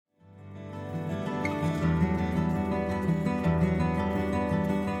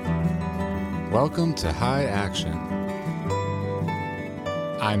Welcome to High Action.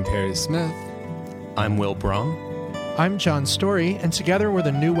 I'm Perry Smith. I'm Will Brum. I'm John Story, and together we're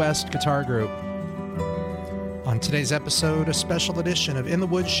the New West Guitar Group. On today's episode, a special edition of In the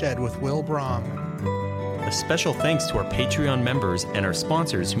Woodshed with Will Brum. A special thanks to our Patreon members and our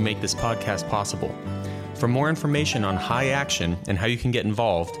sponsors who make this podcast possible. For more information on High Action and how you can get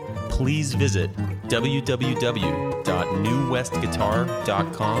involved, please visit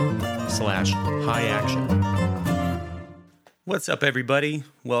www.newwestguitar.com/highaction. What's up, everybody?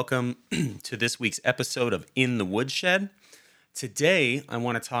 Welcome to this week's episode of In the Woodshed. Today, I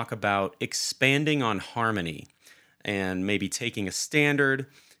want to talk about expanding on harmony and maybe taking a standard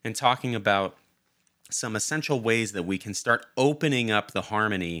and talking about some essential ways that we can start opening up the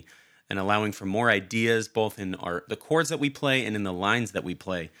harmony and allowing for more ideas both in the chords that we play and in the lines that we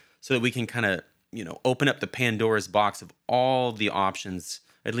play, so that we can kind of, open up the Pandora's box of all the options,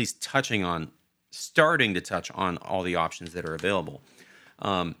 at least starting to touch on all the options that are available.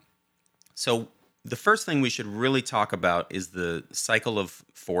 So the first thing we should really talk about is the cycle of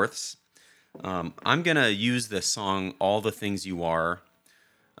fourths. I'm going to use the song All the Things You Are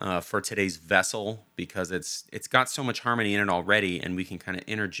for today's vessel, because it's got so much harmony in it already, and we can kind of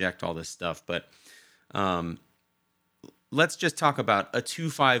interject all this stuff. But let's just talk about a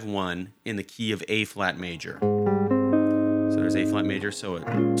 2-5-1 in the key of A flat major. So there's A flat major, so a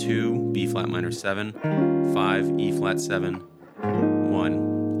 2, B flat minor 7, 5, E flat 7,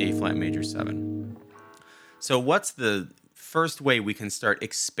 1, A flat major 7. So what's the first way we can start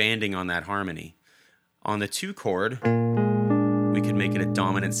expanding on that harmony? On the 2 chord, we could make it a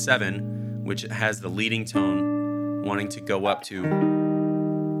dominant 7, which has the leading tone wanting to go up to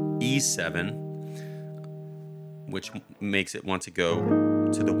E7, which makes it want to go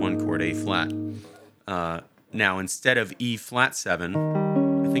to the 1 chord, A flat. Now, instead of E flat 7,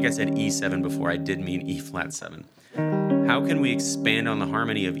 I think I said E7 before, I did mean E flat 7. How can we expand on the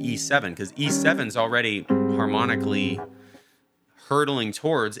harmony of E7? Because E7 is already harmonically hurtling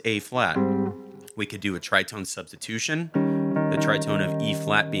towards A flat. We could do a tritone substitution, the tritone of E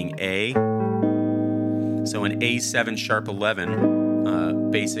flat being A. So an A7 sharp 11,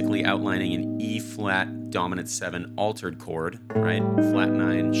 basically outlining an E flat dominant 7 altered chord, right? Flat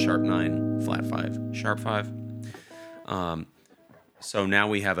 9, sharp 9, flat 5, sharp 5. So now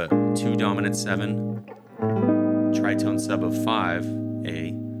we have a 2 dominant 7, tritone sub of 5,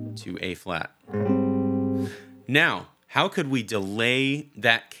 A to A flat. Now, how could we delay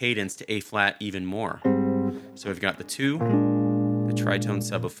that cadence to A flat even more? So we've got the 2, the tritone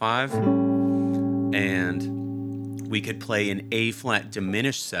sub of 5, and we could play an A flat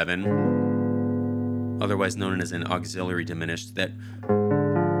diminished 7, otherwise known as an auxiliary diminished, that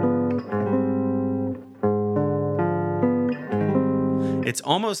it's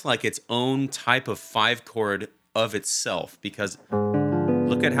almost like its own type of 5 chord of itself, because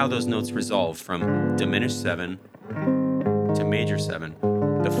look at how those notes resolve from diminished 7 to major 7.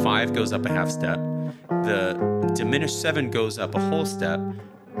 The 5 goes up a half step, the diminished 7 goes up a whole step,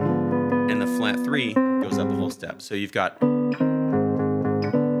 and the flat 3 goes up a whole step. So you've got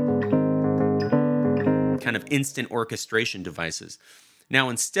kind of instant orchestration devices. Now,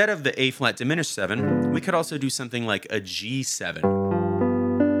 instead of the A flat diminished 7, we could also do something like a G7.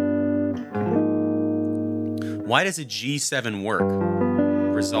 Why does a G7 work,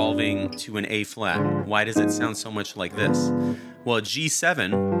 resolving to an A flat? Why does it sound so much like this? Well, a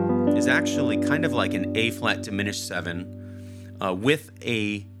G7 is actually kind of like an A flat diminished 7 with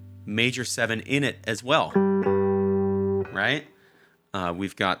a major 7 in it as well, right?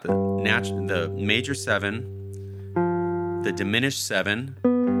 We've got the major 7, the diminished 7,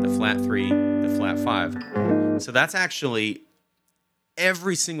 the flat 3, the flat 5. So that's actually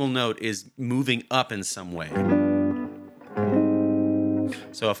every single note is moving up in some way.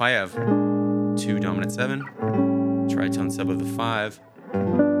 So if I have 2 dominant 7, tritone sub of the 5,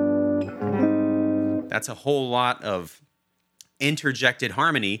 that's a whole lot of interjected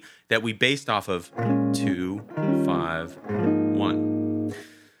harmony that we based off of 2, 5, 1.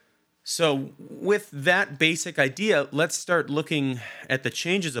 So with that basic idea, let's start looking at the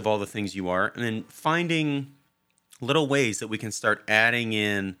changes of All the Things You Are, and then finding little ways that we can start adding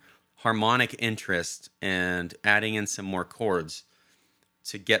in harmonic interest and adding in some more chords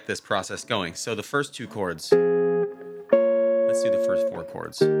to get this process going. So the first 2 chords, let's do the first 4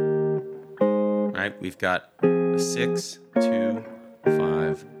 chords. All right, we've got a 6, 2,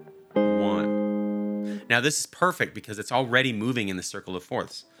 5, 1. Now this is perfect because it's already moving in the circle of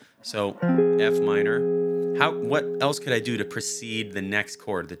fourths. So F minor. What else could I do to precede the next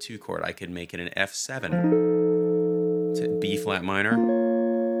chord, the 2 chord? I could make it an F7 to B flat minor.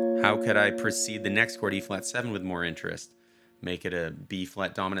 How could I proceed the next chord, E flat 7, with more interest? Make it a B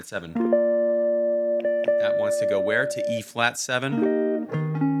flat dominant 7. That wants to go where? To E flat 7.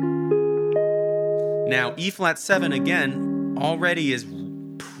 Now, E flat 7, again, already is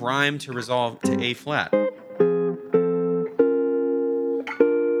primed to resolve to A flat.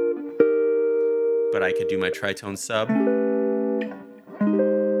 But I could do my tritone sub,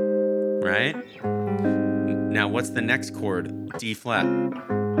 right? Now, what's the next chord? D flat.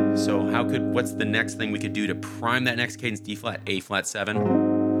 So what's the next thing we could do to prime that next cadence? D flat, A flat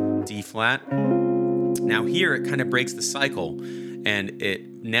 7, D flat. Now here it kind of breaks the cycle and it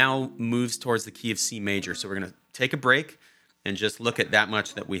now moves towards the key of C major. So we're going to take a break and just look at that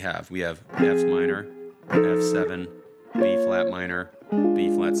much that we have. We have F minor, F7, B flat minor,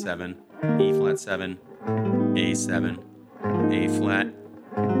 B flat 7, E flat 7, A7, A flat,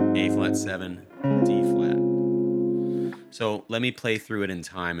 A flat 7, D flat. So let me play through it in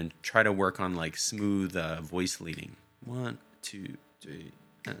time and try to work on like smooth voice leading. 1, 2, 3.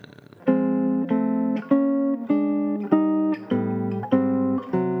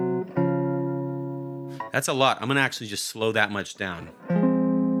 That's a lot. I'm going to actually just slow that much down.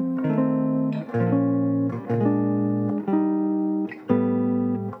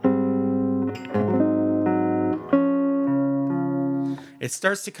 It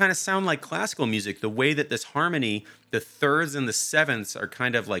starts to kind of sound like classical music, the way that this harmony, the thirds and the sevenths are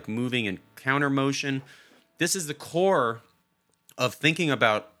kind of like moving in counter motion. This is the core of thinking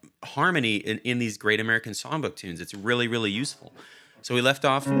about harmony in these great American songbook tunes. It's really, really useful. So we left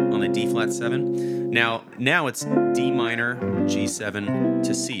off on the D flat 7. Now it's D minor, G7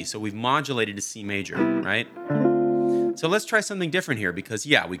 to C. So we've modulated to C major, right? So let's try something different here because,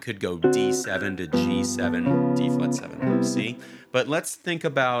 yeah, we could go D7 to G7, D flat 7, C. But let's think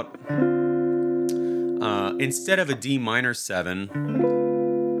about, instead of a D minor 7,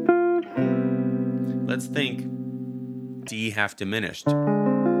 let's think D half diminished.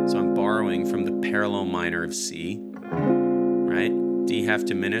 So I'm borrowing from the parallel minor of C, right? D half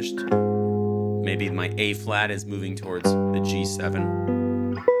diminished. Maybe my A flat is moving towards the G7.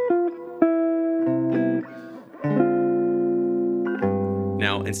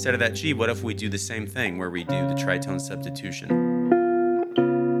 Now, instead of that G, what if we do the same thing where we do the tritone substitution?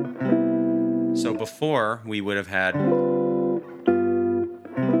 So before, we would have had,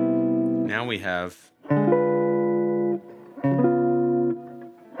 now we have,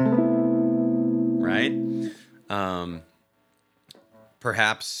 right?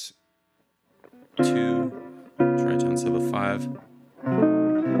 Perhaps 2, tritone sub of 5.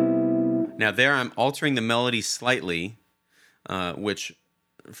 Now there I'm altering the melody slightly, which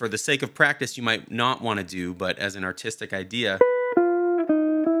for the sake of practice you might not want to do, but as an artistic idea,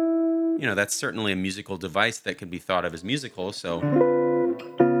 you know, that's certainly a musical device that can be thought of as musical. So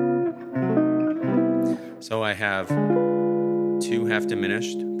I have 2 half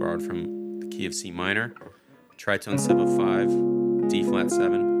diminished, borrowed from the key of C minor, tritone sub of 5, D flat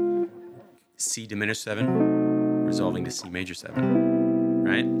 7, C diminished 7, resolving to C major 7,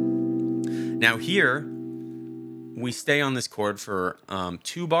 right? Now here, we stay on this chord for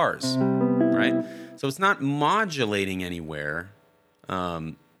 2 bars, right? So it's not modulating anywhere.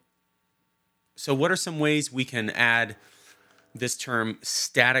 So what are some ways we can add this term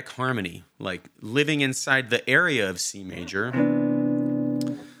static harmony, like living inside the area of C major?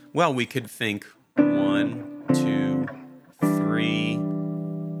 Well, we could think 1, 2, 3,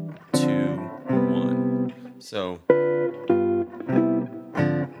 2, 1. So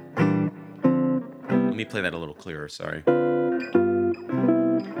let me play that a little clearer, sorry.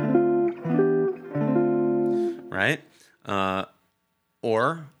 Right?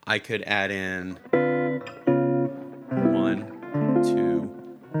 Or I could add in 1,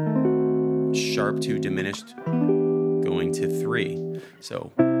 2, sharp 2 diminished, going to 3.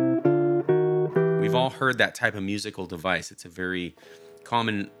 So we've all heard that type of musical device. It's a very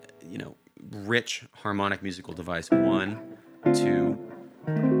common, rich harmonic musical device. 1,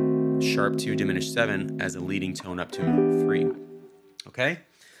 2, sharp 2 diminished 7 as a leading tone up to 3. Okay?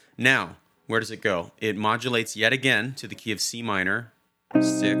 Now, where does it go? It modulates yet again to the key of C minor,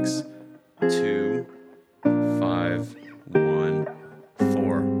 6, 2, 5, 1,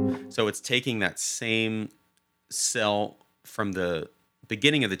 4. So it's taking that same cell from the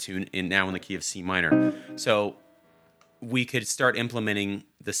beginning of the tune now in the key of C minor. So we could start implementing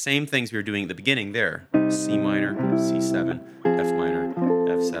the same things we were doing at the beginning there. C minor, C7, F minor,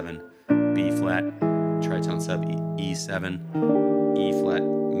 F7, B flat, tritone sub E7, E flat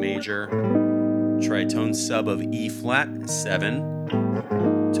major, tritone sub of E flat 7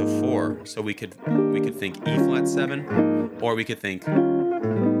 to 4. So we could think E flat 7, or we could think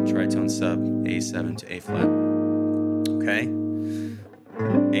tritone sub, A7 to A flat. Okay.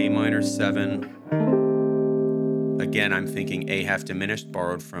 A minor 7. Again, I'm thinking A half diminished,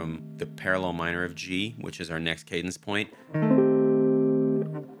 borrowed from the parallel minor of G, which is our next cadence point.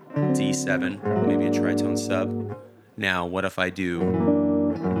 D7, maybe a tritone sub. Now, what if I do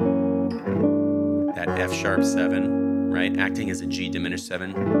that F sharp 7, right? Acting as a G diminished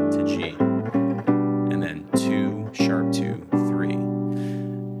 7 to G. And then 2, sharp 2, 3.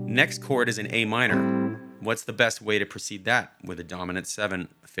 Next chord is an A minor. What's the best way to proceed that? With a dominant 7,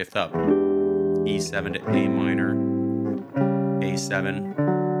 fifth up. E7 to A minor, A7,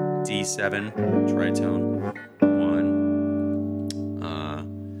 D7, tritone,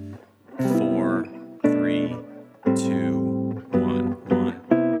 1, 4, 3, 2, 1,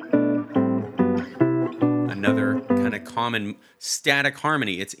 1. Another kind of common static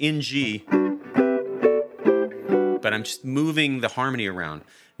harmony. It's in G, but I'm just moving the harmony around.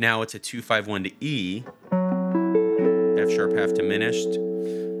 Now it's a 2-5-1 to E, F sharp half diminished.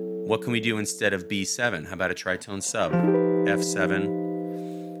 What can we do instead of B7? How about a tritone sub?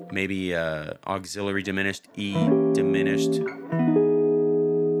 F7, maybe auxiliary diminished, E diminished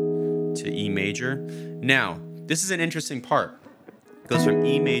to E major. Now, this is an interesting part. It goes from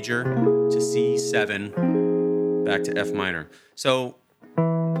E major to C7 back to F minor. So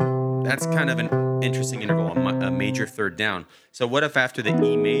that's kind of an interesting interval, a major third down. So what if after the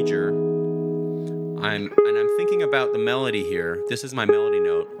E major, I'm thinking about the melody here. This is my melody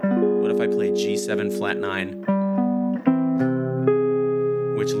note. What if I play G7 flat 9,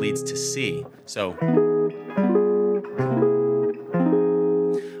 which leads to C? So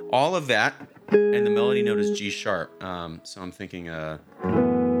all of that, and the melody note is G sharp. So I'm thinking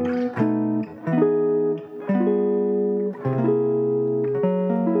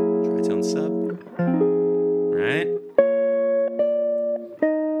tritone sub, right?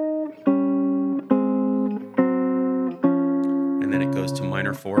 And then it goes to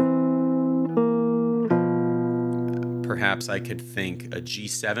minor 4. Perhaps I could think a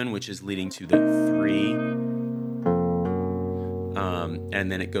G7, which is leading to the 3. And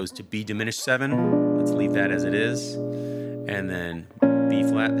then it goes to B diminished 7. Let's leave that as it is. And then B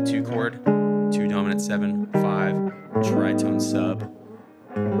flat, the 2 chord, 2 dominant 7, 5, tritone sub,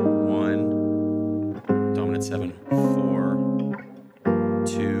 1, dominant 7, 4,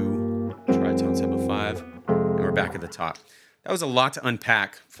 2, tritone sub of 5, and we're back at the top. That was a lot to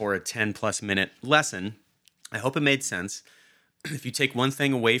unpack for a 10+ minute lesson. I hope it made sense. If you take one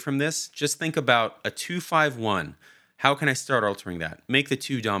thing away from this, just think about a 2-5-1. How can I start altering that? Make the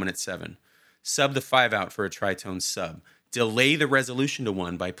 2 dominant 7. Sub the 5 out for a tritone sub. Delay the resolution to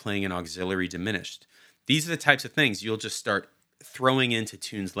 1 by playing an auxiliary diminished. These are the types of things you'll just start throwing into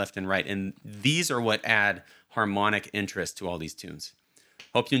tunes left and right. And these are what add harmonic interest to all these tunes.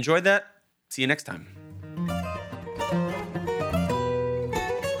 Hope you enjoyed that. See you next time.